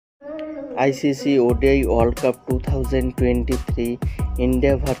ICC ODI World Cup 2023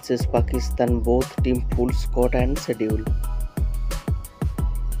 India vs Pakistan, both team full squad and schedule.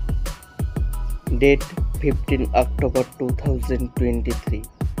 Date 15 October 2023.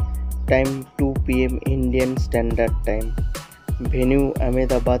 Time 2 p.m. Indian Standard Time. Venue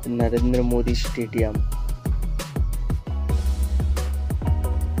Ahmedabad Narendra Modi Stadium.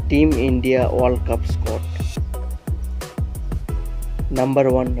 Team India World Cup squad. Number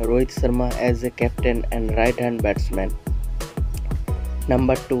 1 Rohit Sharma as a captain and right hand batsman.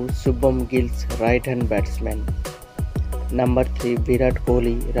 Number 2 Shubman Gill, right hand batsman. Number 3 Virat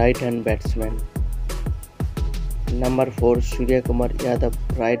Kohli, right hand batsman. Number 4 Suryakumar Yadav,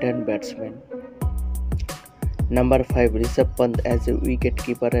 right hand batsman. Number 5 Rishabh Pant as a wicket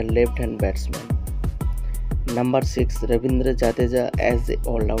keeper and left hand batsman. Number 6 Ravindra Jadeja as a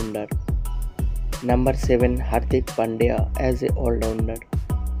all-rounder. Number 7 Hardik Pandya as a all-rounder.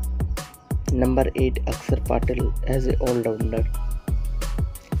 Number 8 Axar Patel as a all-rounder.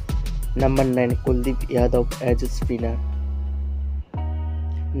 Number 9 Kuldeep Yadav as a spinner.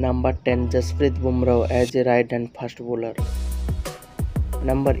 Number 10 Jasprit Bumrah as a right hand fast bowler.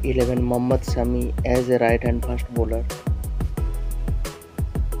 Number 11 Mohammad Shami as a right hand fast bowler.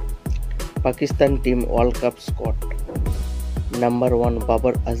 Pakistan team World Cup squad. Number 1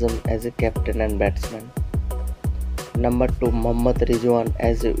 Babar Azam as a captain and batsman. Number 2 Mohammad Rizwan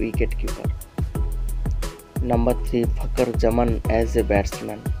as a wicket keeper. Number 3 Fakhar Zaman as a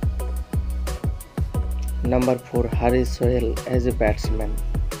batsman. Number 4 Sohail as a batsman.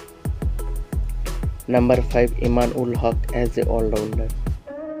 Number 5 Imam-ul-Haq as a all-rounder.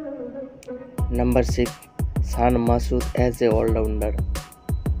 Number 6 Shan Masood as a all-rounder.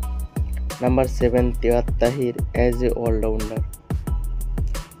 Number 7 Tayyab Tahir as a all-rounder.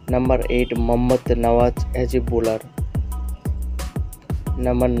 Number 8 Mohammad Nawaz as a bowler.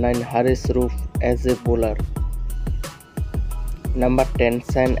 Number 9 Rauf as a bowler. Number 10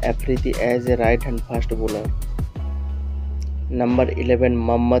 Shaheen Afridi as a right hand fast bowler. Number 11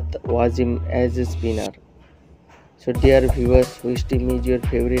 Mohammad Wasim as a spinner. So dear viewers, which team is your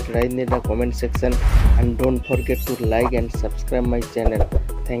favorite? Write in the comment section and don't forget to like and subscribe my channel.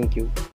 Thank you.